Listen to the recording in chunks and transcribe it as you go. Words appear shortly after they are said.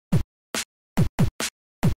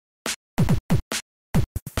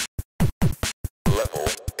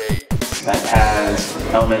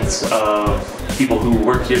elements of people who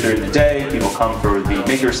work here during the day. People come for the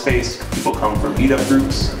makerspace. People come for meetup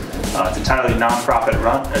groups. It's entirely nonprofit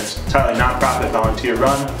run. It's entirely nonprofit volunteer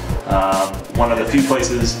run. One of the few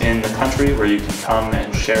places in the country where you can come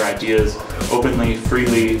and share ideas openly,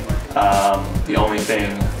 freely. The only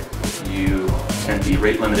thing you can be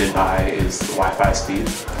rate limited by is the Wi-Fi speed.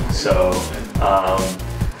 So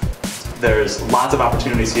there's lots of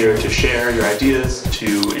opportunities here to share your ideas,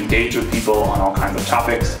 to engage with people on all kinds of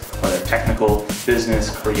topics, whether technical,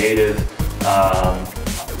 business, creative,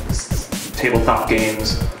 tabletop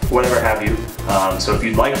games, whatever have you. So if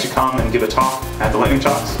you'd like to come and give a talk at the Lightning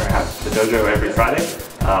Talks or at the Dojo every Friday,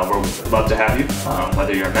 we'd love to have you,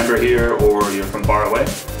 whether you're a member here or you're from far away,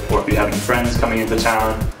 or if you have any friends coming into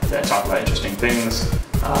town that talk about interesting things,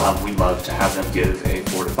 we'd love to have them give a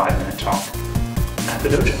 4 to 5 minute talk at the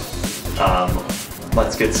Dojo.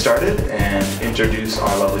 Let's get started and introduce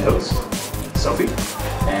our lovely host, Sophie,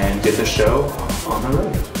 and get the show on the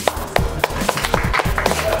road.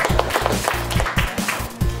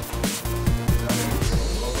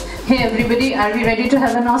 Hey everybody, are we ready to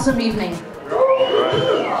have an awesome evening?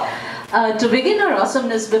 To begin our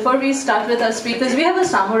awesomeness, before we start with our speakers, we have a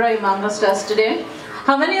samurai amongst us today.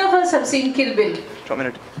 How many of us have seen Kill Bill? 1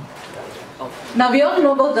 minute. Now we all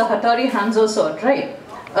know about the Hattori Hanzo sword, right?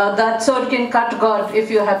 That sword can cut God if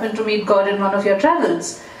you happen to meet God in one of your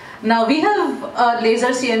travels. Now we have a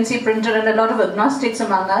laser CNC printer and a lot of agnostics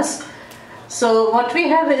among us. So what we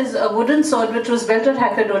have is a wooden sword which was built at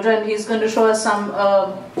Hacker Dojo, and he's going to show us some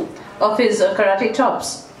of his karate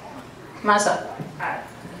chops. Masa.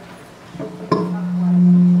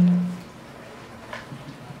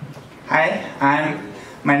 Hi,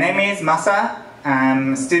 my name is Masa.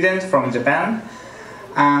 I'm a student from Japan.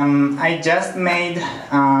 I just made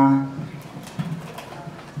a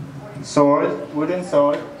wooden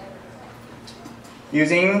sword,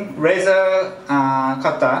 using razor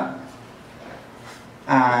cutter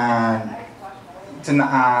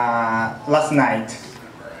last night.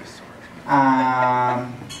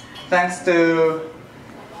 Thanks to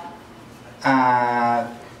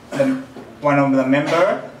one of the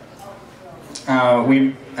members,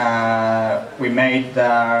 we made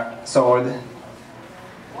the sword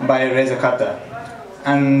by razor cutter,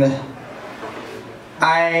 and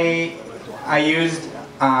I used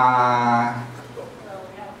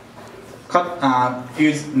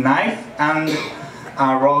used knife and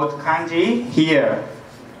wrote kanji here.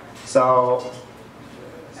 So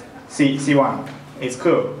see one, it's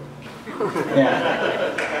cool.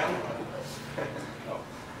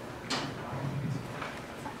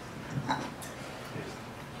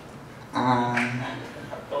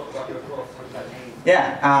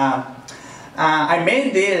 Yeah. I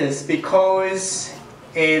made this because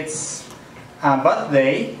it's a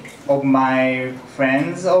birthday of my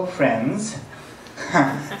friends of friends.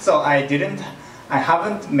 So I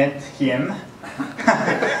haven't met him,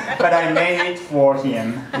 but I made it for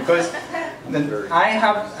him because I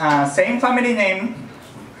have same family name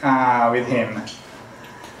with him.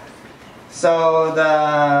 So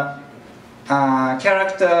the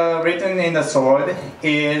character written in the sword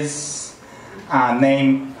is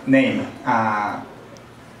name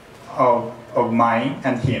of mine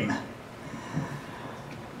and him.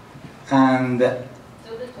 And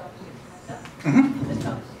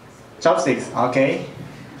chopsticks, okay.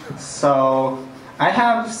 So I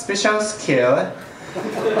have special skill.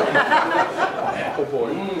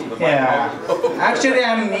 Yeah, actually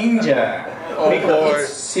I'm ninja. Because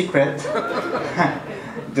it's secret.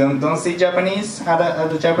 Don't see Japanese,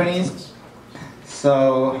 other Japanese.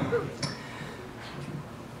 So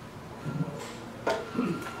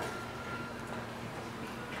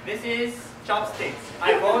this is chopsticks.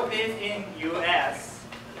 I bought this in US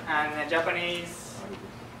and a Japanese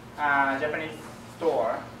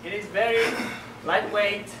store. It is very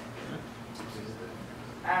lightweight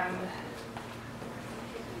and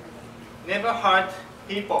never hurt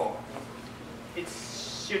people. It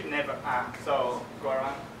should never so go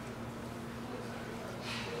around.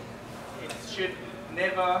 It should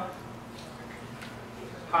never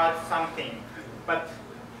hurt something. But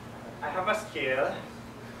I have a skill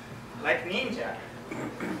like ninja.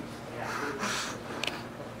 Yeah.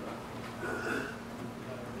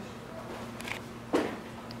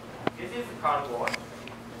 This is cardboard.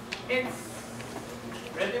 It's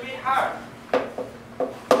relatively hard.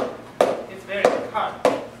 It's very hard.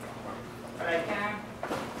 But I can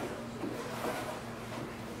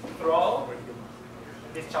throw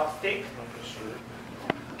this chopstick.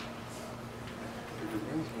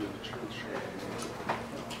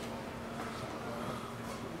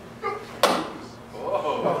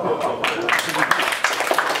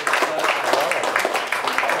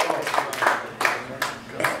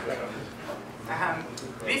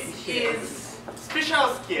 is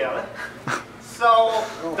special skill. So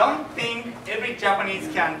don't think every Japanese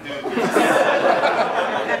can do this.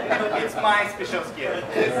 It's my special skill.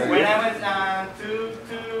 When I was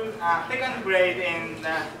second grade in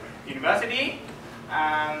university,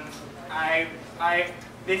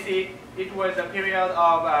 it was a period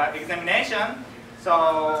of examination. So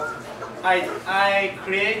I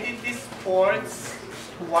created these sports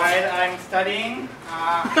while I'm studying.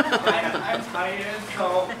 I'm tired,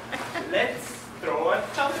 so let's throw a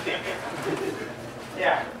chopstick.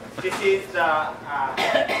 Yeah, this is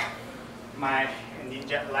my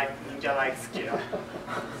ninja-like skill.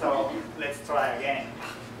 So let's try again.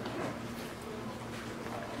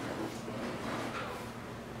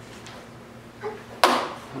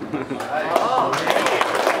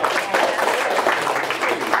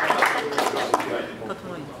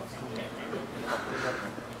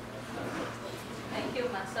 Thank you,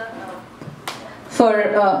 Masa. For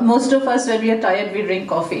most of us, when we are tired, we drink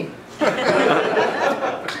coffee.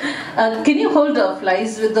 Can you hold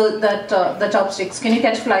flies with the chopsticks? Can you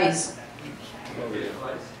catch flies?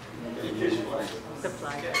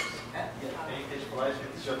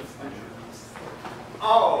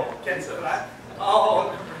 Oh, catch the fly?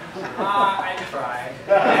 Oh, I tried.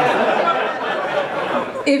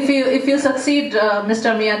 If you succeed,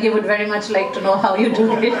 Mr. Miyagi would very much like to know how you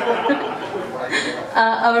do it.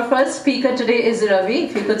 Our first speaker today is Ravi.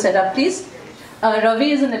 If you could set up, please.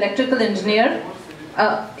 Ravi is an electrical engineer.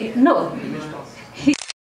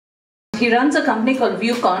 He runs a company called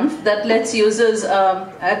ViewConf that lets users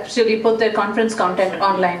actually put their conference content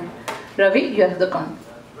online. Ravi, you have the con.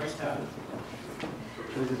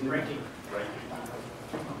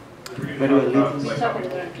 Where do I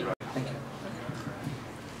leave?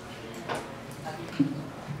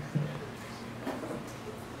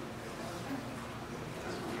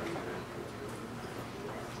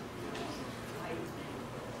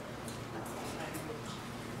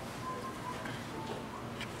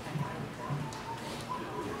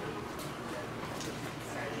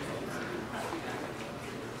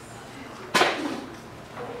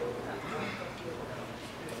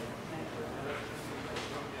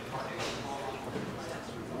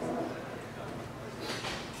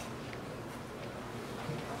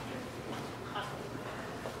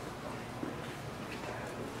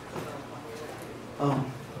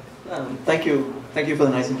 Thank you. Thank you for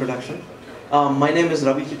the nice introduction. My name is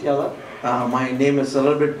Ravi Chitiala. My name is a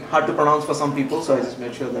little bit hard to pronounce for some people, so I just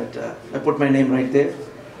made sure that I put my name right there.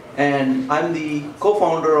 And I'm the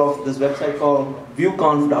co-founder of this website called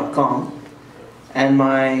viewconf.com. And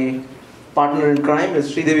my partner in crime is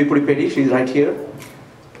Sridevi Pudipedi. She's right here.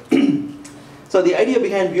 So the idea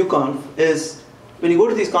behind ViewConf is when you go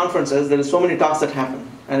to these conferences, there are so many talks that happen.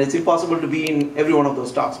 And it's impossible to be in every one of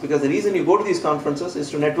those talks because the reason you go to these conferences is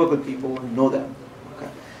to network with people and know them. Okay.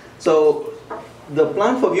 So the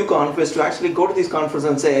plan for ViewConf is to actually go to these conferences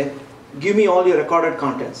and say, give me all your recorded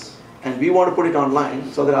contents. And we want to put it online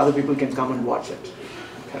so that other people can come and watch it.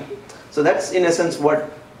 Okay. So that's in essence what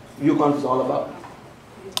ViewConf is all about.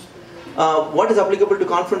 What is applicable to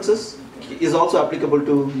conferences is also applicable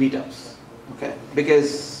to meetups. Okay.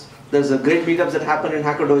 Because there's a great meetups that happen in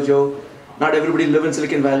Hacker Dojo. Not everybody live in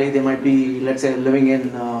Silicon Valley. They might be, let's say, living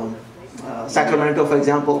in Sacramento, for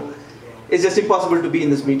example. It's just impossible to be in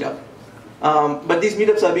this meetup. But these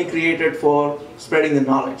meetups are being created for spreading the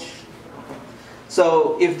knowledge.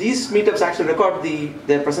 So if these meetups actually record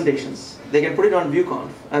their presentations, they can put it on ViewConf,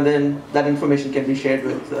 and then that information can be shared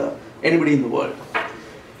with anybody in the world.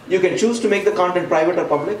 You can choose to make the content private or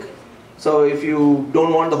public. So if you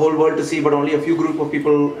don't want the whole world to see, but only a few group of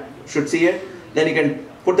people should see it, then you can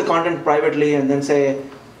put the content privately and then say,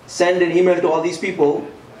 send an email to all these people,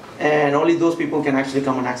 and only those people can actually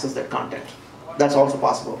come and access that content. That's also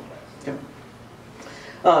possible. Okay.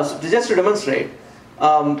 So just to demonstrate,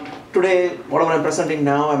 today, whatever I'm presenting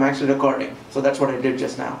now, I'm actually recording. So that's what I did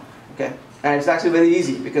just now. Okay. And it's actually very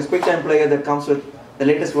easy because QuickTime Player that comes with the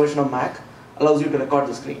latest version of Mac allows you to record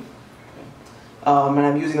the screen. Okay. And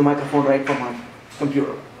I'm using the microphone right from my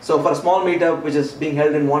computer. So for a small meetup which is being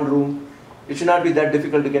held in one room, it should not be that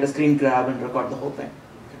difficult to get a screen grab and record the whole thing.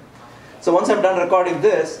 Okay. So once I'm done recording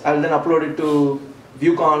this, I'll then upload it to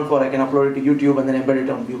ViewConf, or I can upload it to YouTube and then embed it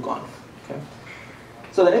on ViewConf. Okay.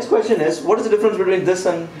 So the next question is, what is the difference between this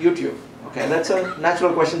and YouTube? Okay, that's a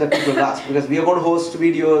natural question that people ask because we are going to host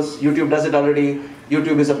videos. YouTube does it already.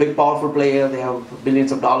 YouTube is a big, powerful player. They have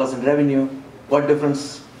billions of dollars in revenue. What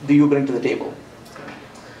difference do you bring to the table?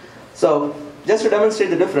 So just to demonstrate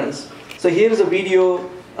the difference, so here is a video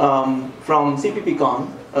from CPPCon,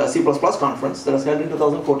 C++ conference that was held in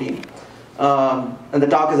 2014. And the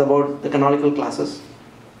talk is about the canonical classes.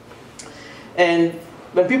 And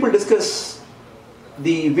when people discuss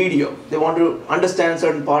the video, they want to understand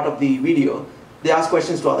certain part of the video, they ask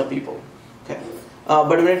questions to other people. Okay. But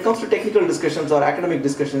when it comes to technical discussions or academic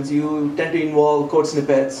discussions, you tend to involve code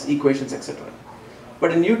snippets, equations, etc.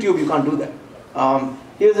 But in YouTube, you can't do that.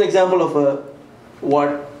 Here's an example of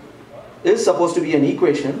what is supposed to be an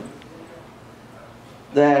equation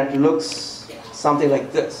that looks something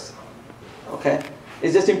like this. Okay.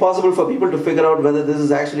 It's just impossible for people to figure out whether this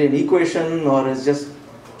is actually an equation or it's just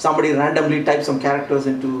somebody randomly typed some characters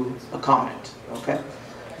into a comment. Okay.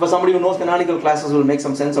 For somebody who knows canonical classes will make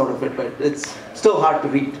some sense out of it, but it's still hard to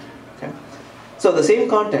read. Okay. So the same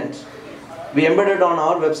content we embedded on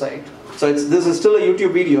our website. So this is still a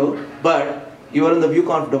YouTube video, but you are in the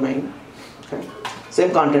ViewConf domain. Okay.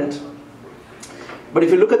 Same content. But if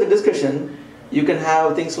you look at the discussion, you can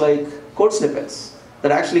have things like code snippets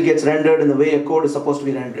that actually gets rendered in the way a code is supposed to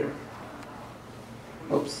be rendered.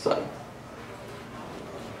 Oops, sorry.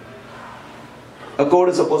 A code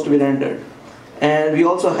is supposed to be rendered. And we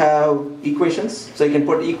also have equations. So you can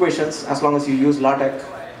put equations as long as you use LaTeX.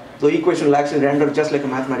 The equation will actually render just like a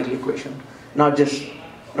mathematical equation, not just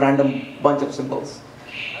random bunch of symbols.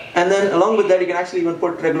 And then along with that, you can actually even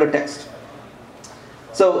put regular text.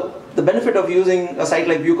 So the benefit of using a site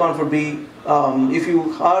like ViewConf would be if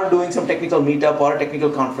you are doing some technical meetup or a technical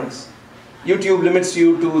conference, YouTube limits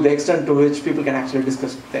you to the extent to which people can actually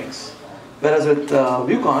discuss things. Whereas with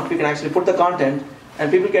ViewConf, you can actually put the content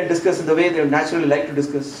and people can discuss in the way they naturally like to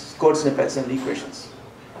discuss code snippets and equations.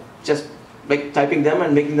 Just by typing them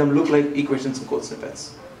and making them look like equations and code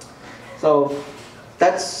snippets. So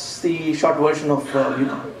that's the short version of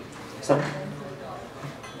ViewConf. Sorry.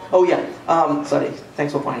 Oh yeah, sorry,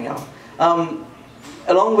 thanks for pointing out.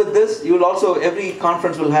 Along with this, you will also, every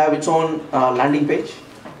conference will have its own landing page.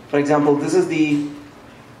 For example, this is the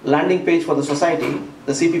landing page for the society,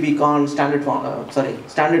 the CPPCon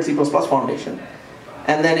Standard C++ Foundation.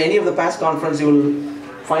 And then any of the past conference, you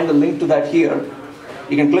will find a link to that here.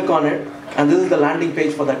 You can click on it, and this is the landing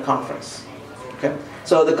page for that conference. Okay.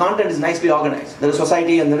 So the content is nicely organized. There is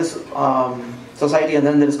society, and there is society, and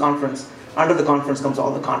then there is conference. Under the conference comes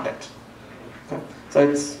all the content. Okay. So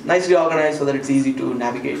it's nicely organized so that it's easy to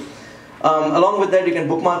navigate. Along with that, you can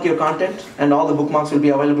bookmark your content, and all the bookmarks will be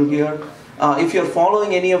available here. If you're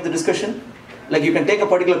following any of the discussion, like you can take a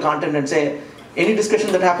particular content and say, any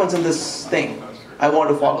discussion that happens in this thing, I want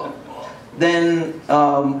to follow. Then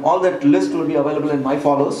all that list will be available in My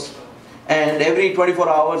Follows. And every 24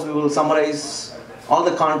 hours, we will summarize all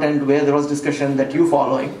the content where there was discussion that you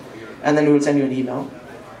following, and then we will send you an email.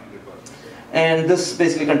 And this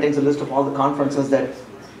basically contains a list of all the conferences that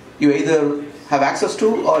you either have access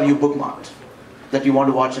to or you bookmarked that you want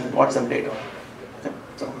to watch and watch them later. Okay,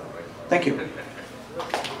 so, thank you.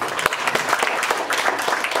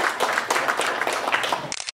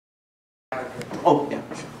 Oh, yeah,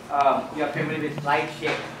 sure. You are familiar with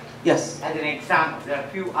SlideShare? Yes. As an example, there are a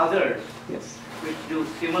few others Yes. which do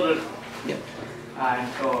similar. Yeah.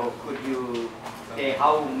 And so could you say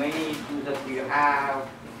how many users do you have?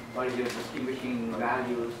 What is your distinguishing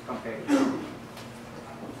values compared to?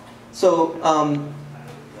 So,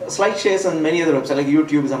 SlideShares and many other websites, like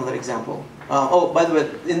YouTube is another example. Oh, by the way,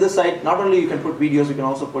 in this site, not only you can put videos, you can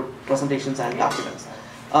also put presentations and documents.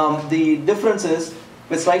 The difference is,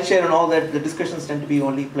 with SlideShare and all that, the discussions tend to be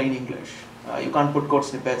only plain English. You can't put code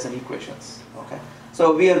snippets and equations. Okay.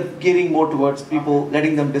 So we are gearing more towards people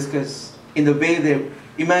letting them discuss in the way they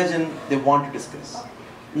imagine they want to discuss,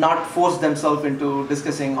 not force themselves into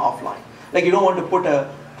discussing offline. Like you don't want to put a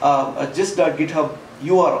gist.github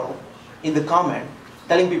URL in the comment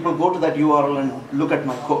telling people go to that URL and look at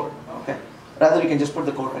my code. Okay. Rather you can just put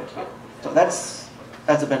the code right here. So that's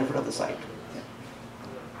the benefit of the site. Yeah.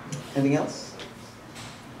 Anything else?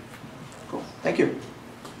 Cool. Thank you.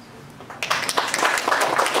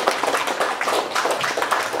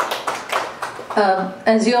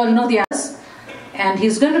 As you all know, and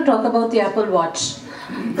he's going to talk about the Apple Watch.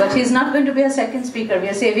 But he's not going to be a second speaker. We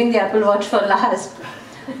are saving the Apple Watch for last.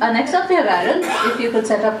 Next up we have Aaron, if you could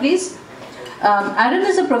set up please. Aaron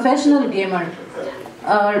is a professional gamer,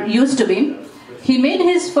 used to be. He made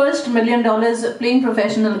his first $1 million playing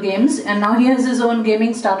professional games, and now he has his own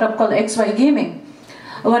gaming startup called XY Gaming.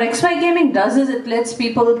 What XY Gaming does is it lets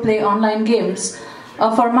people play online games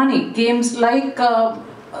for money. Games like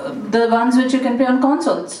the ones which you can play on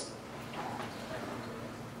consoles.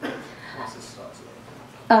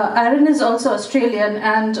 Aaron is also Australian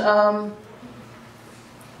and I'm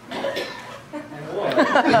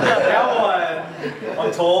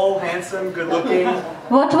tall, handsome, good looking.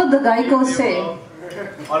 What would the Geico say? I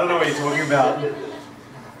don't know what you're talking about.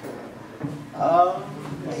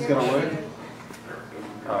 This is gonna work.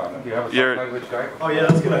 Do you have a sign You're- language guy? Oh yeah,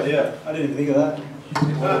 that's a good idea. I didn't even think of that.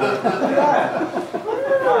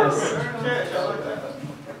 Nice.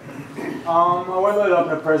 I won't load it up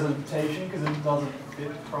in a presentation because it doesn't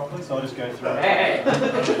fit properly, so I'll just go through it. Hey.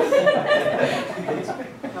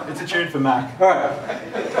 It's a tune for Mac. All right.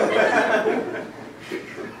 You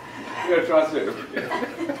gotta trust it.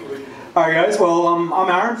 Alright guys, well I'm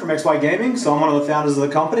Aaron from XY Gaming, so I'm one of the founders of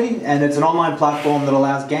the company, and it's an online platform that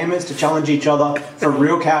allows gamers to challenge each other for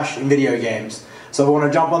real cash in video games. So if you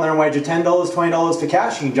want to jump on there and wager $10, $20 for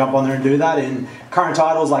cash, you can jump on there and do that in current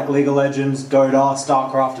titles like League of Legends, Dota,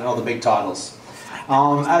 StarCraft and other big titles.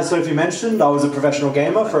 As Sophie mentioned, I was a professional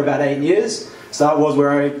gamer for about 8 years, so that was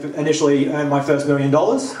where I initially earned my first $1 million.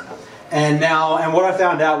 And what I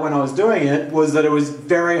found out when I was doing it was that it was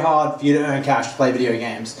very hard for you to earn cash to play video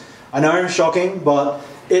games. I know, shocking, but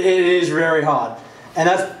it is very hard. And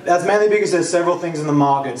that's mainly because there's several things in the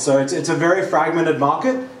market. So it's a very fragmented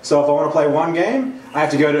market. So if I want to play one game, I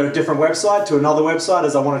have to go to a different website, to another website,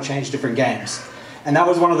 as I want to change different games. And that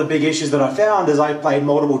was one of the big issues that I found as I played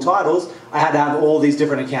multiple titles. I had to have all these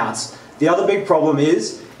different accounts. The other big problem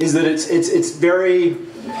is that there's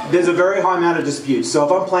a very high amount of disputes. So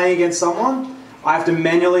if I'm playing against someone, I have to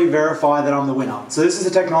manually verify that I'm the winner. So this is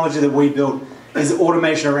a technology that we built, is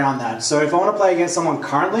automation around that. So if I want to play against someone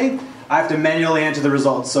currently, I have to manually enter the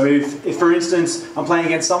results. So if for instance, I'm playing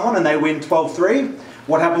against someone and they win 12-3,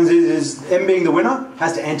 what happens is them being the winner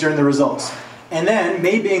has to enter in the results. And then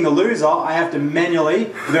me being the loser, I have to manually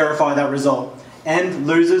verify that result. And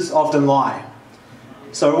losers often lie.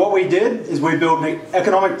 So what we did is we built an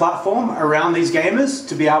economic platform around these gamers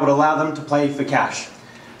to be able to allow them to play for cash.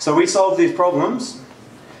 So we solved these problems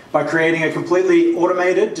by creating a completely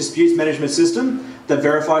automated disputes management system that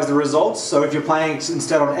verifies the results. So if you're playing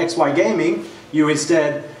instead on XY Gaming, you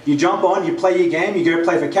jump on, you play your game, you go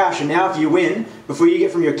play for cash, and now if you win, before you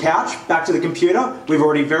get from your couch back to the computer, we've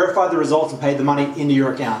already verified the results and paid the money into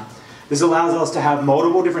your account. This allows us to have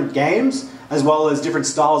multiple different games, as well as different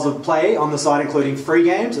styles of play on the site, including free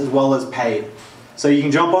games, as well as paid. So you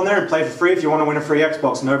can jump on there and play for free if you want to win a free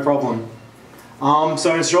Xbox, no problem.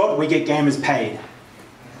 So in short, we get gamers paid.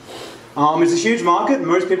 It's a huge market.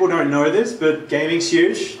 Most people don't know this, but gaming's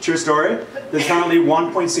huge. True story. There's currently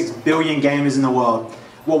 1.6 billion gamers in the world.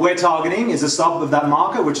 What we're targeting is a sub of that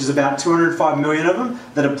market, which is about 205 million of them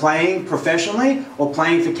that are playing professionally or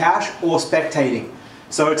playing for cash or spectating.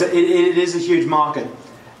 So it is a huge market.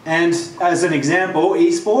 And as an example,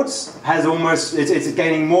 esports has it's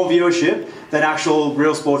gaining more viewership than actual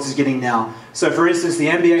real sports is getting now. So for instance, the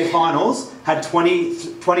NBA Finals had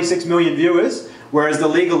 26 million viewers, whereas the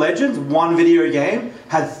League of Legends, one video game,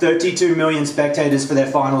 had 32 million spectators for their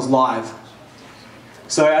finals live.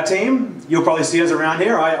 So our team, you'll probably see us around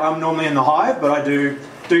here. I'm normally in the Hive, but I do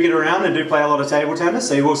get around and do play a lot of table tennis,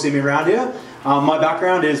 so you will see me around here. My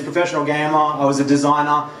background is professional gamer. I was a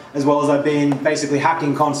designer, as well as I've been basically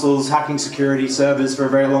hacking consoles, hacking security servers for a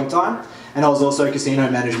very long time, and I was also casino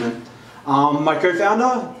management. My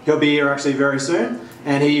co-founder, he'll be here actually very soon,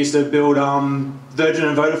 and he used to build Virgin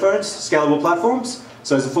and Vodafone's scalable platforms.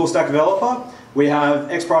 So he's a full stack developer. We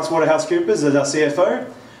have ex-PricewaterhouseCoopers as our CFO.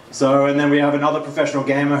 And then we have another professional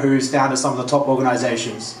gamer who's founded some of the top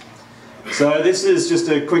organizations. So this is just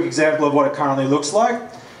a quick example of what it currently looks like.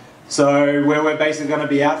 So where we're basically going to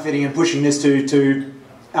be outfitting and pushing this to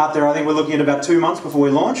out there, I think we're looking at about 2 months before we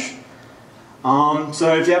launch.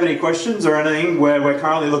 So if you have any questions or anything, we're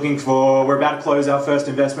currently we're about to close our first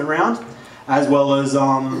investment round, as well as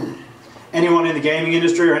anyone in the gaming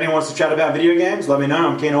industry or anyone wants to chat about video games, let me know.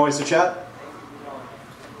 I'm keen always to chat.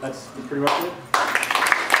 That's pretty much it.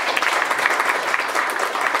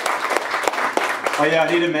 Oh yeah,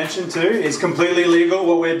 I need to mention too, it's completely legal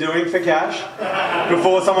what we're doing for cash.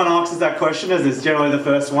 Before someone asks us that question, as it's generally the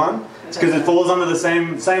first one, it's because it falls under the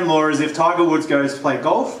same law as if Tiger Woods goes to play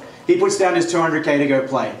golf, he puts down his 200K to go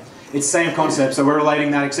play. It's the same concept, so we're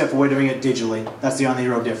relating that except for we're doing it digitally. That's the only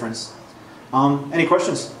real difference. Any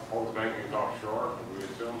questions? All the banking's offshore, we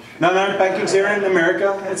assume? No, banking's here in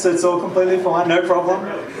America. It's all completely fine, no problem.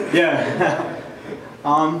 Yeah. That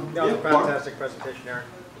was a fantastic presentation, Aaron.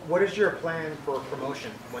 What is your plan for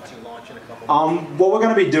promotion once you launch in a couple months? What we're going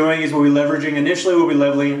to be doing is we'll be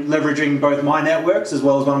leveraging both my networks as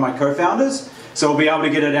well as one of my co-founders. So we'll be able to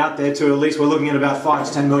get it out there to at least, we're looking at about 5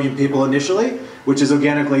 to 10 million people initially, which is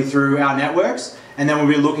organically through our networks. And then we'll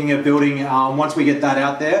be looking at building, once we get that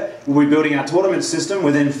out there, we'll be building our tournament system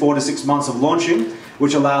within 4 to 6 months of launching,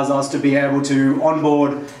 which allows us to be able to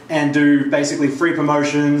onboard and do basically free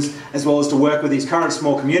promotions, as well as to work with these current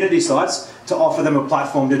small community sites to offer them a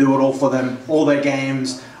platform to do it all for them, all their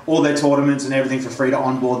games, all their tournaments and everything for free to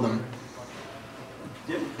onboard them.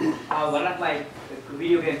 One of my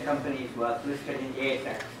video game companies was listed in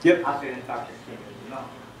ASX, Yep. Australian Stock Exchange.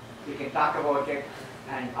 You can talk about it,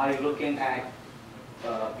 and are you looking at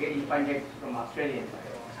getting funded from Australian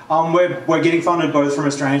side? We're getting funded both from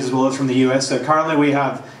Australians as well as from the US. So currently we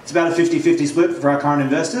have, it's about a 50-50 split for our current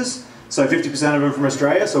investors. So 50% of them from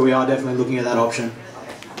Australia, so we are definitely looking at that option.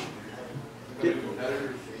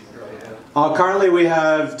 Currently we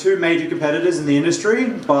have 2 major competitors in the industry,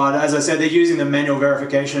 but as I said, they're using the manual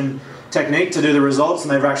verification technique to do the results,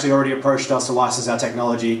 and they've actually already approached us to license our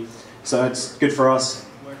technology. So it's good for us.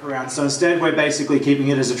 So instead we're basically keeping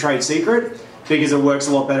it as a trade secret because it works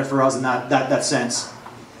a lot better for us in that sense.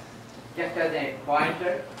 Just as a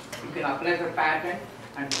pointer, you can apply the patent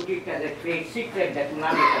and put it as a trade secret that will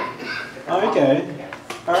not be published. Oh, okay.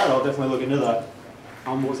 All right, I'll definitely look into that.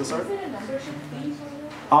 What was the sorry? Is there a membership fee for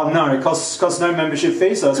that? No, it costs no membership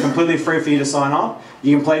fee, so it's completely free for you to sign up.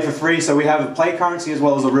 You can play for free, so we have a play currency as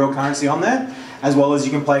well as a real currency on there, as well as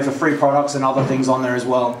you can play for free products and other things on there as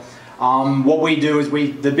well. What we do is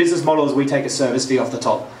the business model is we take a service fee off the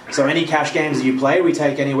top. So any cash games that you play, we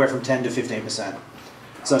take anywhere from 10 to 15%.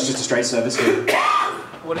 So it's just a straight service fee.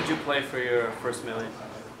 What did you play for your first million?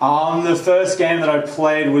 The first game that I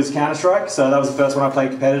played was Counter-Strike, so that was the first one I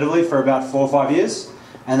played competitively for about 4 or 5 years.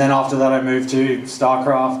 And then after that I moved to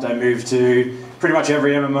StarCraft, I moved to pretty much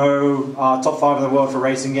every MMO, top 5 in the world for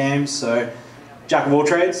racing games, so jack of all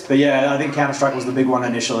trades. But yeah, I think Counter-Strike was the big one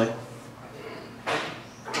initially.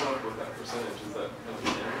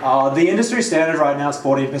 The industry standard right now is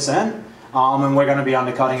 14%, and we're going to be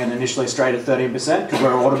undercutting it initially straight at 13% because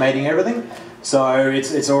we're automating everything. So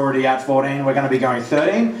it's already at 14, we're going to be going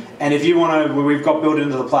 13. And if you want to, we've got built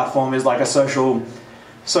into the platform is like a social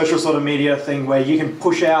sort of media thing where you can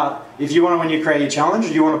push out, if you want to, when you create your challenge,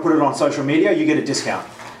 you want to put it on social media, you get a discount.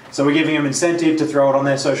 So we're giving them incentive to throw it on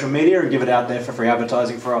their social media and give it out there for free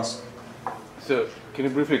advertising for us. So, can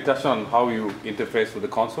you briefly touch on how you interface with the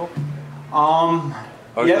console?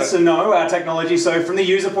 Yes and no, our technology. So from the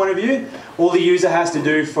user point of view, all the user has to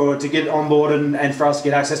do to get on board and for us to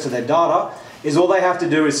get access to their data is all they have to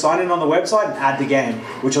do is sign in on the website and add the game,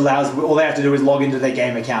 which allows, all they have to do is log into their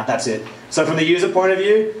game account, that's it. So from the user point of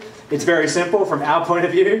view, it's very simple. From our point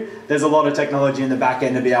of view, there's a lot of technology in the back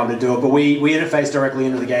end to be able to do it, but we interface directly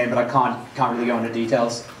into the game, but I can't really go into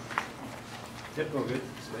details. Yep, all good.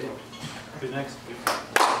 Sweet. Who's next?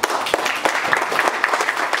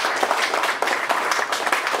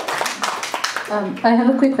 I have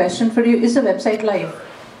a quick question for you. Is the website live?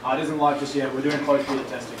 It isn't live just yet. We're doing closed beta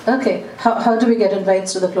testing. Okay. How do we get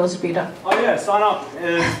invites to the closed beta? Oh yeah, sign up.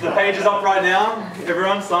 The page is up right now.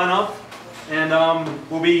 Everyone sign up. And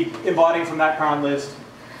we'll be inviting from that current list.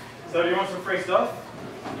 So if you want some free stuff,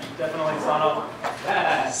 definitely sign up.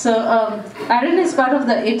 Yeah. So Aaron is part of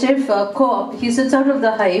the HF co-op. He sits out of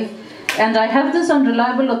the Hive. And I have this on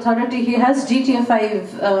reliable authority. He has GTA 5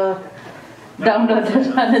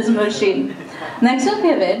 downloaded on his machine. Next up we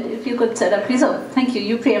have Ed, if you could set up please. Oh, thank you,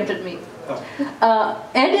 you preempted me.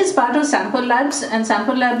 Ed is part of Sample Labs, and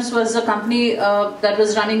Sample Labs was a company that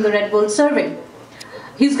was running the Red Bull survey.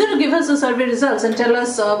 He's going to give us the survey results and tell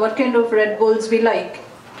us what kind of Red Bulls we like.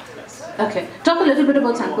 Okay, talk a little bit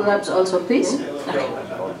about Sample Labs also, please. Okay.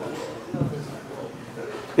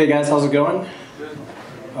 Hey guys, how's it going?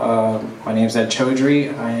 My name is Ed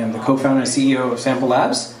Chaudhry. I am the co-founder and CEO of Sample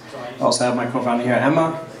Labs. I also have my co-founder here,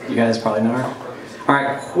 Emma. You guys probably know her. All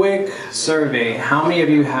right, quick survey. How many of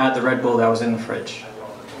you had the Red Bull that was in the fridge?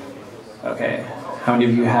 Okay. How many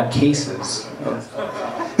of you had cases? Oh.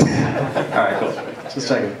 All right, cool. Just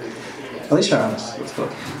checking. At least you're honest. That's cool.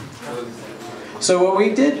 So what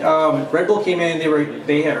we did, Red Bull came in.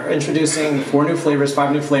 They are introducing 5 new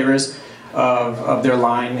flavors of their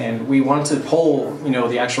line, and we wanted to poll,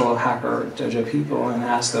 the actual Hacker Dojo people and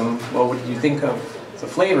ask them, well, what did you think of the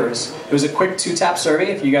flavors? It was a quick 2-tap survey.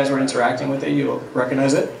 If you guys were interacting with it, you'll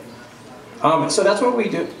recognize it. So that's what we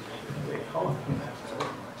do. Wait, hold on.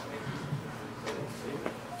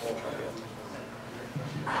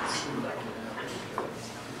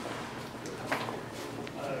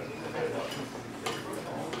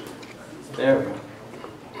 There we go.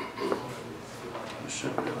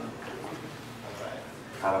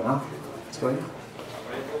 I don't know. Let's go ahead.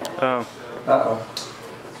 Uh-oh.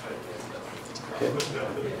 Okay.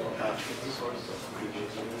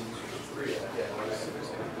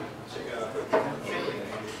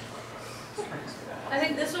 I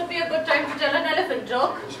think this would be a good time to tell an elephant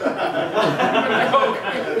joke.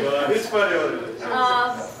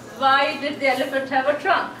 Why did the elephant have a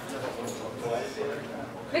trunk?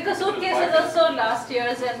 Because suitcases are so last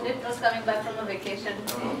year's and it was coming back from a vacation.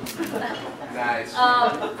 Nice.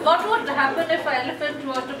 What would happen if an elephant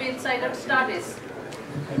were to be inside a TARDIS?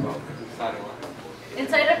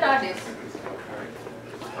 Inside a TARDIS.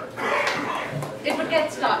 It would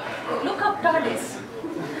get stuck. Look up TARDIS.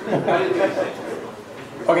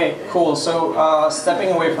 Okay, cool. So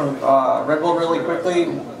stepping away from Red Bull really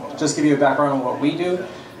quickly, just give you a background on what we do.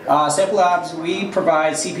 Sample Labs, we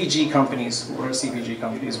provide CPG companies. What are CPG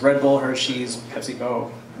companies? Red Bull, Hershey's,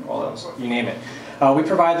 PepsiCo, all those, you name it. We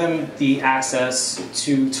provide them the access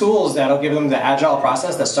to tools that'll give them the agile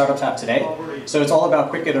process that startups have today. So it's all about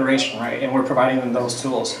quick iteration, right? And we're providing them those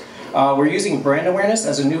tools. We're using brand awareness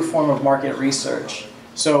as a new form of market research.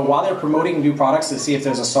 So while they're promoting new products to see if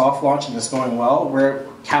there's a soft launch and it's going well, we're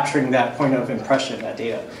capturing that point of impression, that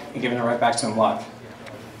data, and giving it right back to them live.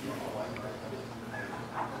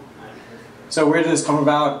 So where did this come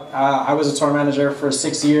about? I was a tour manager for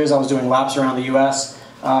 6 years. I was doing laps around the US.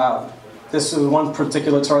 This was one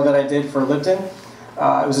particular tour that I did for Lipton.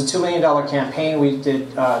 It was a $2 million campaign. We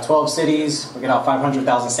did 12 cities. We got out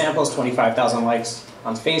 500,000 samples, 25,000 likes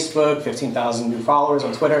on Facebook, 15,000 new followers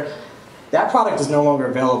on Twitter. That product is no longer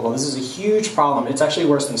available. This is a huge problem. It's actually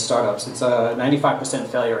worse than startups. It's a 95%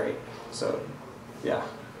 failure rate. So yeah,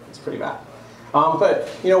 it's pretty bad. But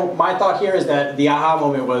you know, my thought here is that the aha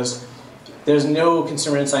moment was there's no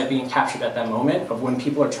consumer insight being captured at that moment of when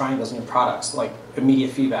people are trying those new products, like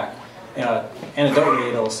immediate feedback. Anecdotally,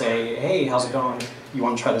 it'll say, hey, how's it going? You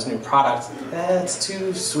want to try this new product? It's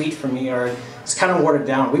too sweet for me, or it's kind of watered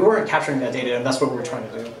down. We weren't capturing that data, and that's what we were trying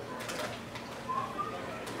to do.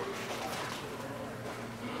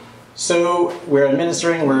 So we're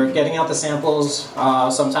administering, we're getting out the samples.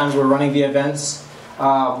 Sometimes we're running the events.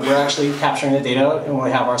 We're actually capturing the data, and we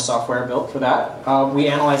have our software built for that. We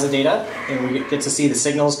analyze the data, and we get to see the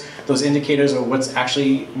signals, those indicators of what's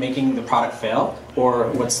actually making the product fail, or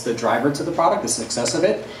what's the driver to the product, the success of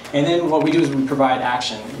it. And then what we do is we provide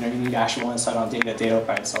action. You need actual insight on data. Data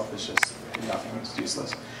by itself is just nothing, it's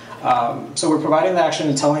useless. So we're providing the action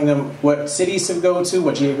and telling them what cities to go to,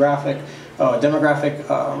 what geographic,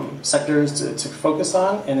 demographic sectors to focus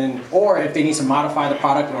on, and then, or if they need to modify the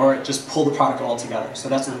product or just pull the product all together. So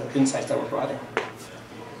that's the insights that we're providing.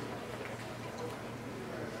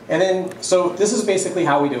 And then, so this is basically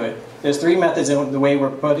how we do it. There's 3 methods in the way we're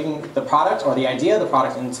putting the product or the idea of the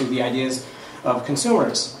product into the ideas of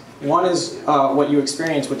consumers. One is what you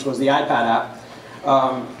experienced, which was the iPad app.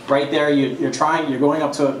 Right there, you're going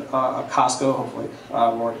up to a Costco, hopefully,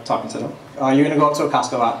 we're talking to them. You're going to go up to a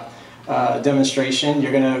Costco app demonstration.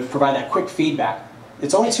 You're going to provide that quick feedback.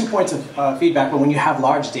 It's only 2 points of feedback, but when you have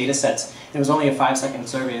large data sets, it was only a 5-second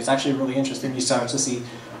survey. It's actually really interesting. You start to see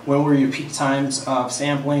when were your peak times of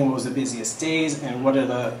sampling, what was the busiest days, and what are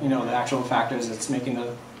the the actual factors that's making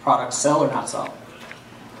the product sell or not sell.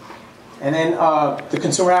 And then the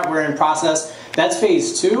consumer app, we're in process. That's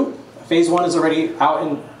phase 2. Phase 1 is already out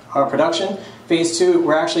in production. Phase 2,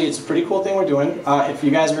 it's a pretty cool thing we're doing. If you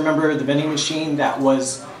guys remember the vending machine that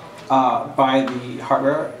was by the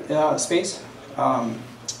hardware space,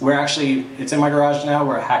 it's in my garage now.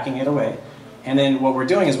 We're hacking it away. And then what we're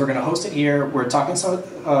doing is we're going to host it here. We're talking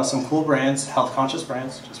to some cool brands, health-conscious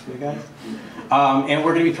brands, just for you guys. And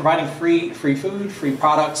we're going to be providing free food, free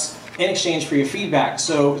products, in exchange for your feedback.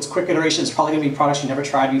 So it's quick iteration. It's probably going to be products you never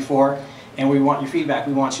tried before. And we want your feedback.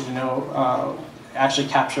 We want you to know, actually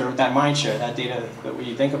capture that mind share, that data that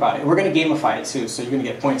you think about it. And we're going to gamify it too. So you're going to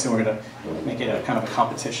get points and we're going to make it a kind of a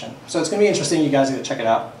competition. So it's going to be interesting. You guys are going to check it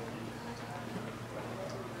out.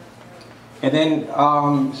 And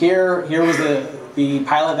then here was the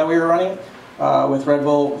pilot that we were running with Red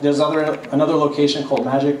Bull. There's another location called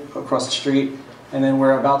Magic across the street. And then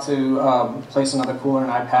we're about to place another cooler and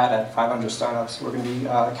iPad at 500 startups. We're going to be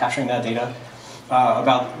capturing that data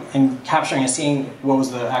capturing and seeing what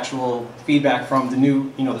was the actual feedback from the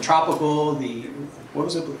new, the tropical, what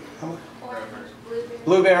was it?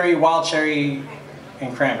 Blueberry, wild cherry,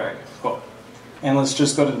 and cranberry. Cool. And let's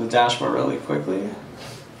just go to the dashboard really quickly.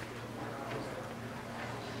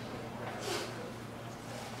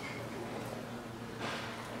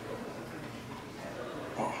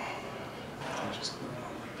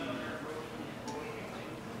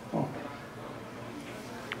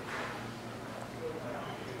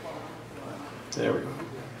 There we go.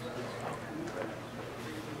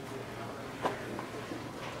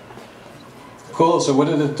 Cool, so what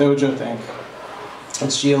did the Dojo think?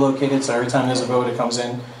 It's geolocated, so every time there's a vote it comes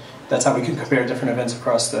in. That's how we can compare different events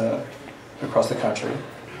across the country.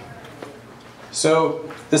 So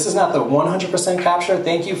this is not the 100% capture.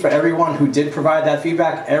 Thank you for everyone who did provide that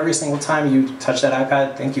feedback. Every single time you touch that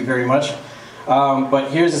iPad, thank you very much.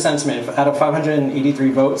 But here's the sentiment. Out of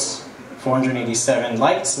 583 votes, 487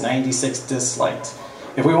 liked, 96 disliked.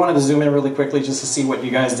 If we wanted to zoom in really quickly just to see what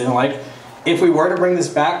you guys didn't like, if we were to bring this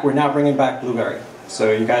back, we're not bringing back blueberry.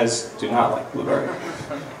 So you guys do not like blueberry.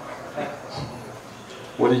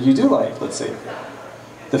 What did you do like? Let's see.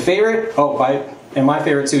 The favorite, and my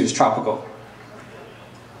favorite too is tropical.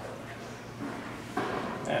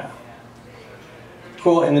 Yeah.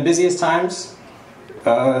 Cool, and the busiest times,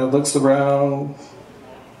 looks around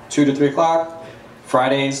 2 to 3 o'clock,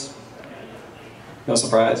 Fridays, no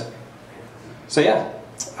surprise. So yeah,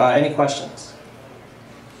 any questions?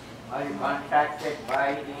 Are you contracted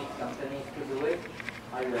by the companies to do it?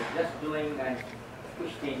 Or you are just doing and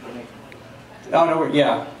push the information? Oh no,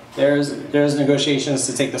 yeah. There's negotiations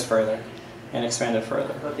to take this further and expand it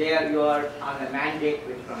further. So there you are on a mandate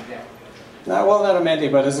with from them. Well, not a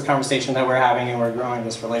mandate, but it's a conversation that we're having, and we're growing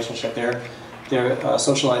this relationship. They're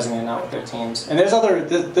socializing it out with their teams. And there's other.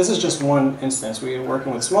 This is just one instance. We're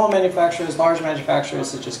working with small manufacturers, large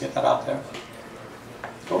manufacturers to just get that out there.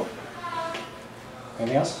 Cool.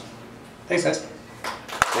 Anything else? Thanks, guys.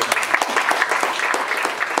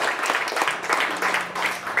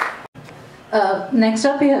 Next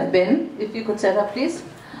up we have Ben, if you could set up please.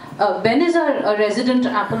 Ben is a resident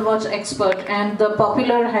Apple Watch expert, and the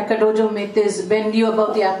popular Hacker Dojo myth is Ben knew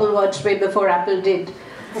about the Apple Watch way before Apple did.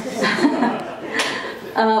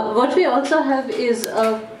 What we also have is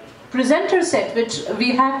a presenter set which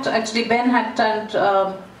we hacked, actually Ben hacked and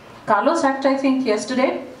Carlos hacked I think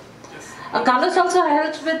yesterday. Carlos also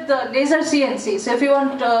helped with the laser CNC, so if you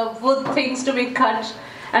want wood things to be cut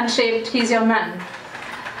and shaped, he's your man.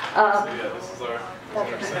 So yeah, this is our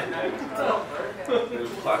new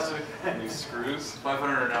plastic, new screws.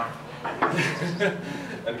 500 an hour.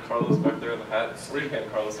 And Carlos back there in the hat. Raise your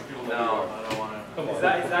hand, Carlos, so people know who you are. I don't want to. Come on. Is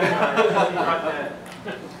that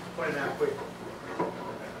Point it out quick.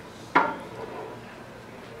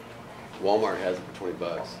 Walmart has it for $20.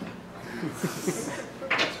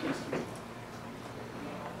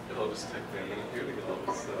 It'll just take me a minute here to get all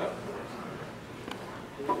this set up.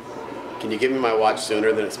 Can you give me my watch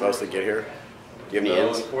sooner than it's supposed to get here? Do you have any No,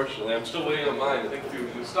 ends? unfortunately. I'm still waiting on mine. Thank you,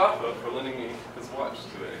 Mustafa, for lending me his watch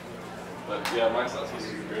today. But yeah, mine's not supposed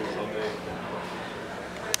to be here until May.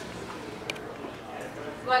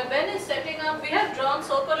 While Ben is setting up, we have John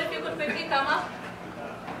Sokol, if you could quickly come up.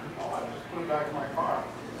 Put it back in my car.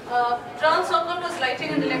 John Sokol was lighting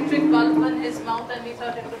an electric bulb in his mouth, and we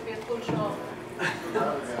thought it would be a cool show. Okay,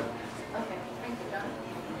 thank you, John.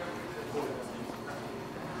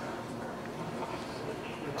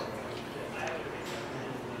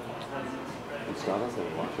 Scott has a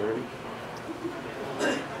watch already?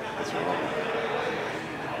 What's wrong?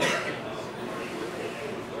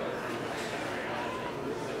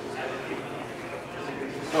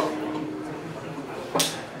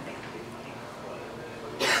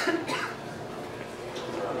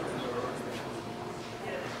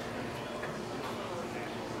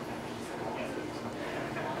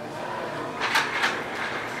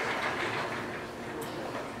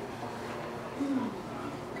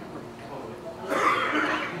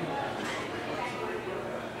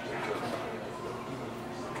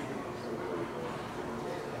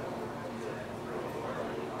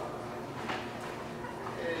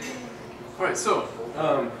 Alright, so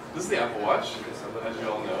this is the Apple Watch, as you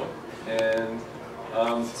all know. And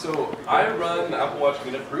so I run the Apple Watch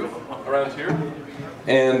meetup group around here.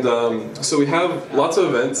 And so we have lots of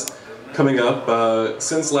events coming up.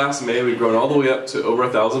 Since last May, we've grown all the way up to over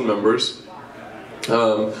 1,000 members.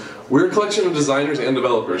 We're a collection of designers and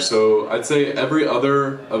developers, so I'd say every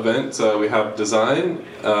other event we have design,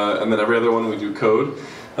 and then every other one we do code.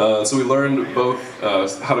 So we learned both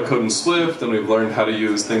how to code in Swift, and we've learned how to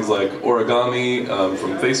use things like origami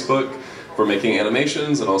from Facebook for making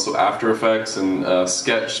animations, and also After Effects and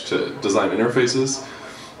Sketch to design interfaces.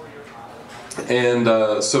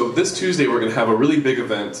 And so this Tuesday we're going to have a really big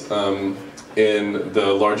event in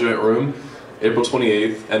the large event room, April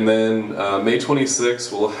 28th, and then May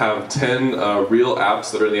 26th we'll have 10 real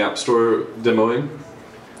apps that are in the App Store demoing.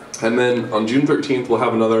 And then on June 13th we'll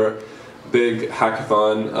have another big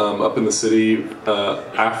hackathon up in the city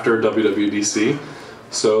after WWDC.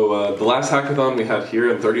 So the last hackathon we had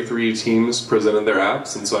here, and 33 teams presented their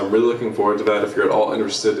apps, and so I'm really looking forward to that. If you're at all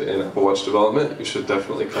interested in Apple Watch development, you should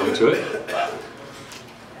definitely come to it.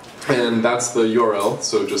 And that's the URL,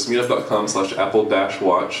 so just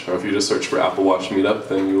meetup.com/apple-watch, or if you just search for Apple Watch Meetup,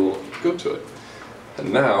 then you'll go to it.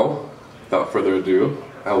 And now, without further ado,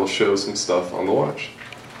 I will show some stuff on the watch.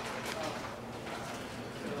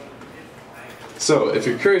 So, if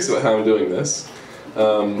you're curious about how I'm doing this,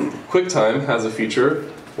 QuickTime has a feature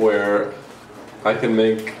where I can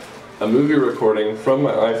make a movie recording from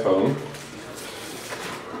my iPhone.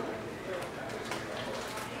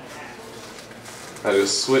 I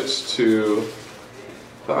just switch to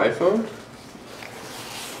the iPhone.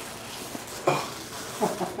 Oh.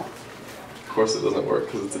 Of course it doesn't work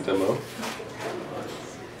because it's a demo.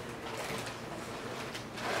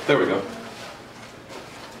 There we go.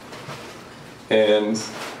 And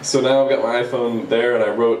so now I've got my iPhone there, and I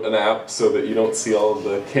wrote an app so that you don't see all of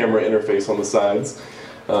the camera interface on the sides.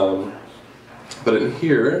 But in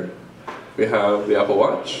here, we have the Apple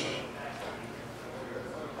Watch.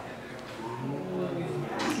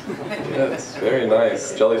 Yes, very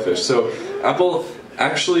nice, jellyfish. So Apple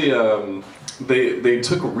actually, they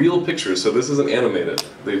took real pictures, so this isn't animated.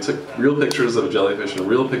 They took real pictures of a jellyfish and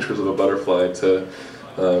real pictures of a butterfly to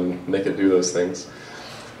make it do those things.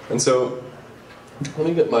 And so, let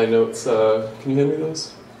me get my notes. Can you hand me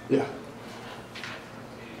those? Yeah.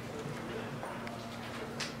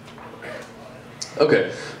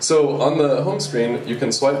 Okay, so on the home screen, you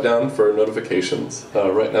can swipe down for notifications.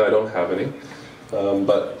 Right now I don't have any,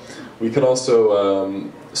 but we can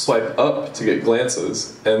also swipe up to get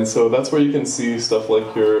glances. And so that's where you can see stuff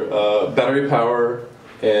like your battery power,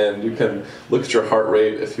 and you can look at your heart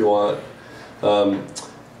rate if you want.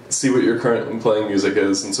 See what your current playing music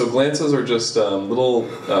is. And so glances are just little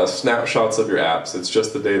snapshots of your apps. It's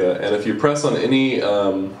just the data. And if you press on any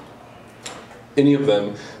of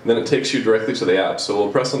them, then it takes you directly to the app. So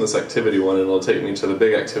we'll press on this activity one, and it'll take me to the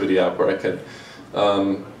big activity app where I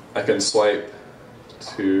can swipe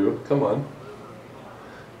to, come on,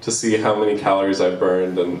 to see how many calories I've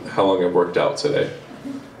burned and how long I've worked out today.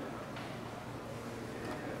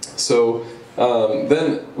 So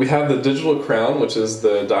then we have the digital crown, which is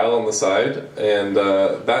the dial on the side, and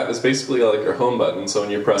that is basically like your home button. So when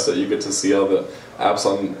you press it, you get to see all the apps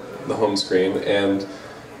on the home screen. And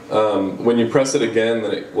when you press it again,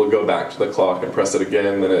 then it will go back to the clock, and press it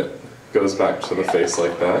again, then it goes back to the face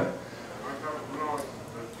like that.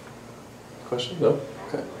 Question? No?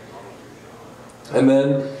 Okay. And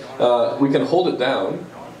then we can hold it down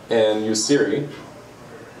and use Siri.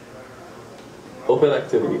 Open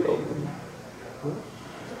activity.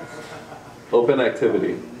 Open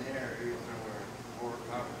activity.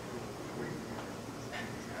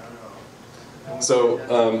 So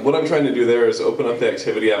what I'm trying to do there is open up the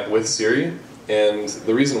activity app with Siri, and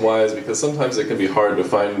the reason why is because sometimes it can be hard to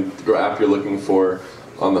find the app you're looking for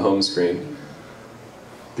on the home screen.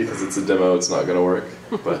 Because it's a demo, it's not going to work,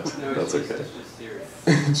 but that's okay. Just Siri.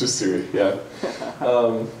 Just Siri, yeah.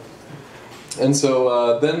 And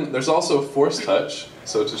so then there's also force touch.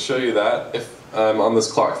 So to show you that, if I'm on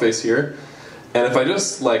this clock face here, and if I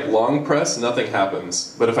just like long press, nothing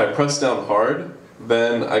happens. But if I press down hard,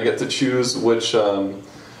 then I get to choose which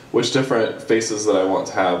different faces that I want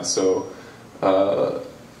to have. So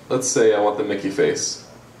let's say I want the Mickey face.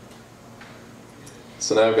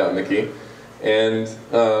 So now I've got Mickey, and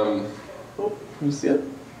oh, can you see it?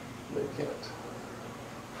 No, you can't.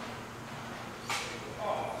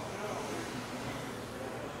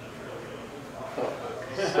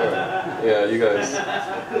 Sorry. Yeah, you guys.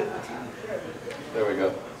 There we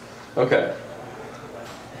go. Okay.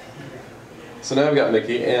 So now I've got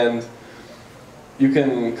Mickey, and you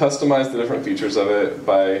can customize the different features of it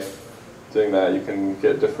by doing that. You can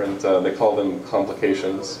get different, they call them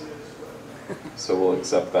complications. So we'll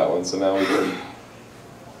accept that one. So now we can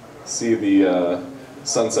see the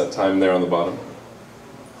sunset time there on the bottom.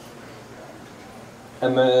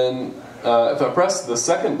 And then if I press the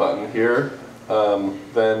second button here,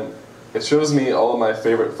 then it shows me all of my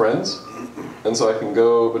favorite friends, and so I can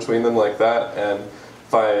go between them like that. And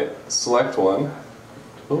if I select one,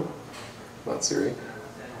 oh, not Siri.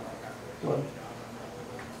 Come on.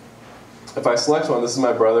 If I select one, this is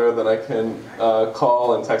my brother, then I can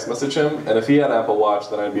call and text message him. And if he had an Apple Watch,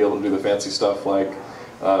 then I'd be able to do the fancy stuff like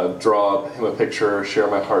draw him a picture, share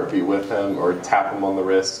my heartbeat with him, or tap him on the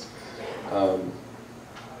wrist.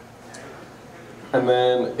 And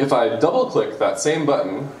then if I double-click that same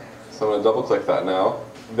button, so I'm going to double-click that now,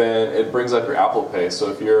 then it brings up your Apple Pay. So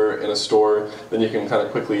if you're in a store, then you can kind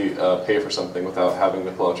of quickly pay for something without having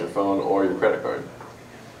to pull out your phone or your credit card.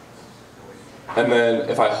 And then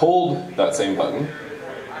if I hold that same button,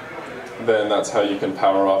 then that's how you can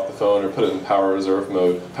power off the phone or put it in power reserve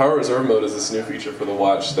mode. Power reserve mode is this new feature for the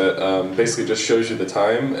watch that basically just shows you the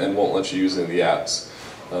time and won't let you use any of the apps.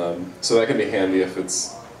 So that can be handy if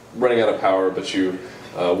it's running out of power, but you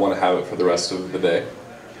want to have it for the rest of the day.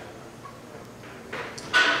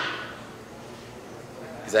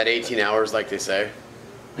 Is that 18 hours like they say?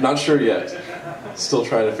 Not sure yet. Still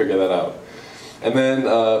trying to figure that out. And then,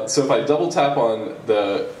 so if I double tap on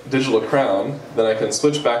the digital crown, then I can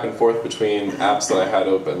switch back and forth between apps that I had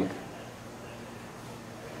open.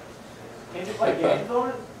 Can you play games on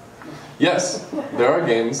it? Yes, there are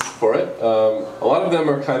games for it. A lot of them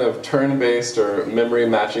are kind of turn-based or memory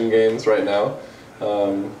matching games right now.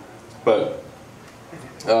 But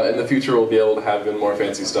in the future we'll be able to have even more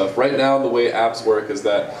fancy stuff. Right now the way apps work is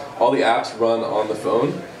that all the apps run on the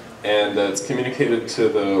phone, and it's communicated to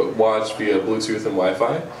the watch via Bluetooth and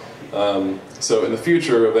Wi-Fi. So in the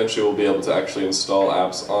future, eventually we'll be able to actually install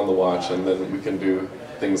apps on the watch, and then we can do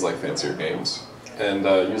things like fancier games. And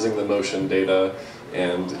using the motion data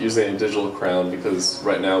and using a digital crown, because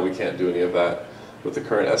right now we can't do any of that with the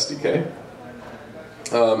current SDK.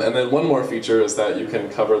 And then one more feature is that you can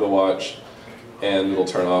cover the watch and it'll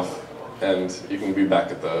turn off, and you can be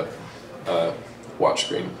back at the watch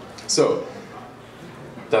screen. So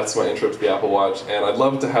that's my intro to the Apple Watch, and I'd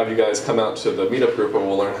love to have you guys come out to the meetup group where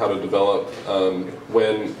we'll learn how to develop.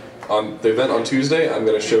 When on the event on Tuesday, I'm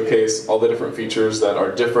going to showcase all the different features that are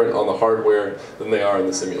different on the hardware than they are in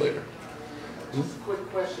the simulator. Just a quick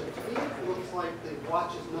question. To me, it looks like the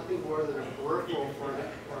watch is nothing more than a peripheral for an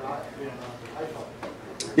iPhone.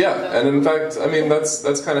 Yeah, and in fact, I mean,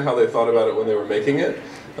 that's kind of how they thought about it when they were making it.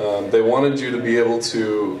 They wanted you to be able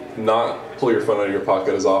to not pull your phone out of your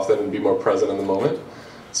pocket as often and be more present in the moment.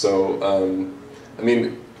 So, I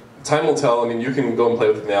mean, time will tell. I mean, you can go and play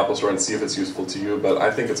with it in the Apple Store and see if it's useful to you, but I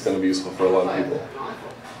think it's going to be useful for a lot of people.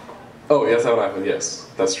 Oh, you have to have an iPhone, yes,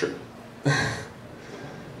 that's true.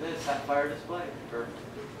 Sapphire display? Or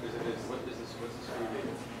what's the screen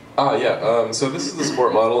made? Yeah, so this is the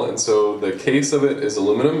sport model, and so the case of it is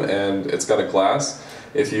aluminum and it's got a glass.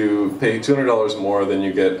 If you pay $200 more, then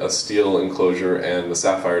you get a steel enclosure and the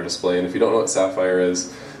sapphire display, and if you don't know what sapphire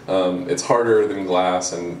is, it's harder than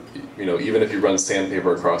glass, and you know, even if you run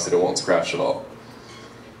sandpaper across it, it won't scratch at all.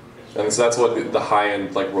 And so that's what the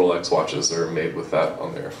high-end like Rolex watches are made with that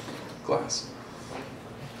on their glass.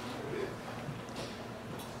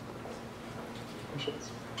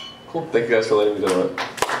 Cool. Thank you guys for letting me do it.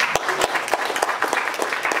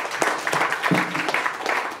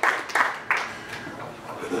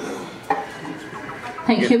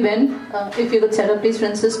 Thank you, Ben. If you could set up, please,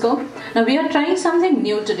 Francisco. Now, we are trying something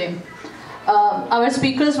new today. Our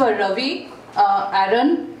speakers were Ravi,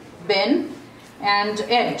 Aaron, Ben, and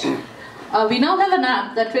Ed. We now have an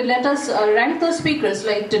app that will let us rank those speakers,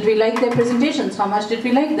 like did we like their presentations, how much did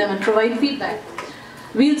we like them, and provide feedback.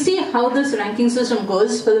 We'll see how this ranking system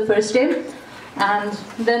goes for the first day, and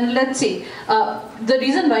then let's see. The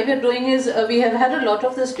reason why we're doing is we have had a lot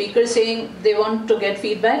of the speakers saying they want to get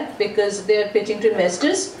feedback because they're pitching to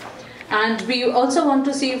investors, and we also want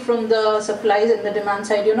to see from the supplies and the demand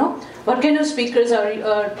side, you know, what kind of speakers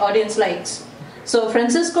our audience likes. So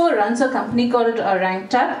Francisco runs a company called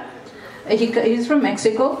RankTab. He's from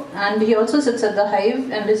Mexico, and he also sits at the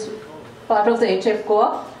Hive and is part of the HF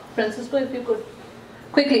Co-op. Francisco, if you could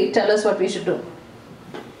quickly tell us what we should do.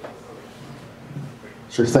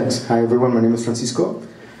 Sure, thanks. Hi everyone, my name is Francisco.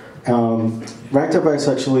 RankTab is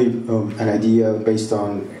actually an idea based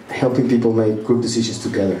on helping people make group decisions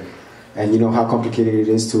together. And you know how complicated it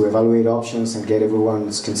is to evaluate options and get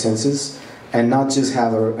everyone's consensus, and not just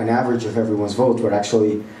have an average of everyone's vote, but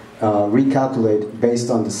actually recalculate based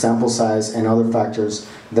on the sample size and other factors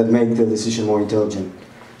that make the decision more intelligent.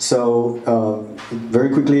 So very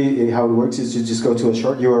quickly, how it works is you just go to a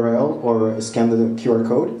short URL or scan the QR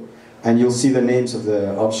code, and you'll see the names of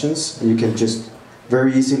the options. You can just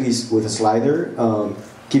very easily, with a slider,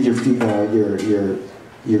 give your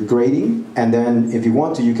grading, and then if you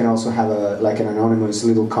want to, you can also have like an anonymous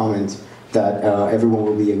little comment that everyone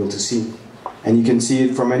will be able to see. And you can see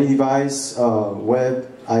it from any device, web,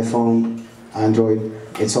 iPhone, Android.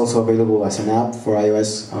 It's also available as an app for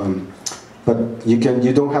iOS. But you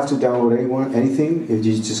don't have to download anything. If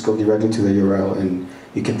you just go directly to the URL, and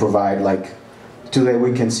you can provide, like, today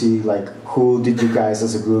we can see like who did you guys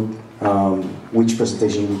as a group, which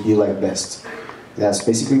presentation you like best. That's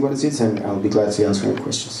basically what it is, and I'll be glad to answer any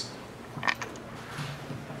questions.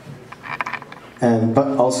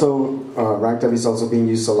 But also, RankTab is also being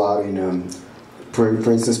used a lot in,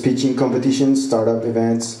 for instance, pitching competitions, startup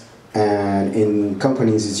events, and in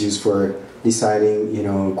companies it's used for deciding, you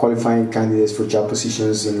know, qualifying candidates for job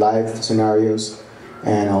positions in live scenarios,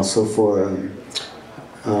 and also for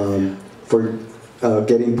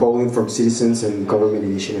getting polling from citizens and government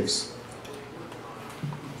initiatives.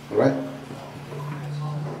 All right.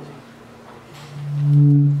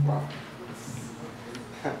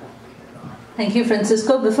 Thank you,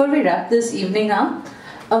 Francisco. Before we wrap this evening up,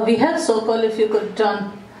 we have Sokol, if you could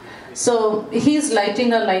turn. So he's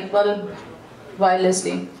lighting a light bulb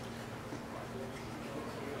wirelessly.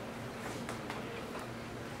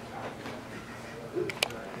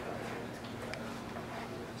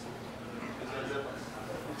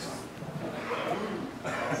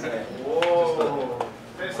 Whoa!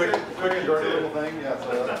 Quick and dirty little thing. Yeah,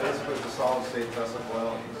 so that's basically the solid state Tesla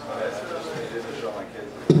coil. I did to show my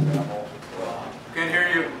kids the example. Can't hear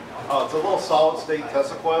you. Oh, it's a little solid state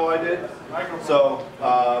Tesla coil I did. So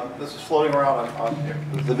this is floating around on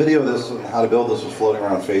the video of this, how to build this was floating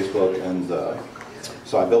around Facebook, and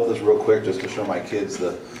so I built this real quick just to show my kids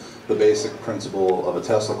the basic principle of a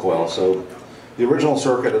Tesla coil. So the original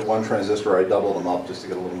circuit at 1 transistor, I doubled them up just to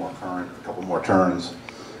get a little more current, a couple more turns.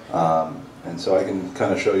 And so I can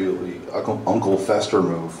kind of show you the Uncle Fester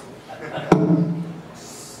move.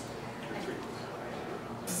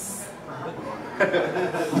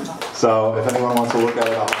 So if anyone wants to look at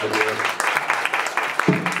it, I'll have to do it.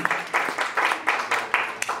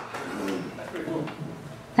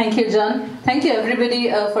 Thank you, John. Thank you, everybody,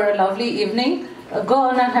 for a lovely evening. Go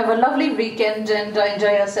on and have a lovely weekend and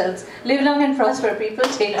enjoy yourselves. Live long and prosper, people.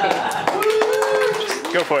 Take care.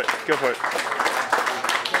 Go for it. Go for it.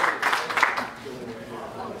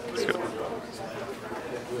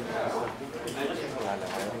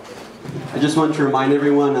 I just want to remind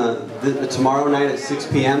everyone, tomorrow night at 6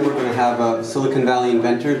 p.m. we're going to have Silicon Valley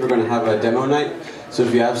Inventors. We're going to have a demo night. So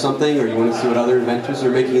if you have something or you want to see what other inventors are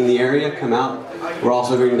making in the area, come out. We're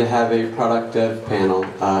also going to have a product dev panel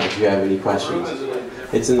if you have any questions.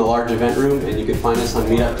 It's in the large event room, and you can find us on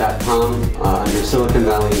meetup.com under Silicon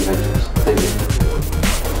Valley Inventors.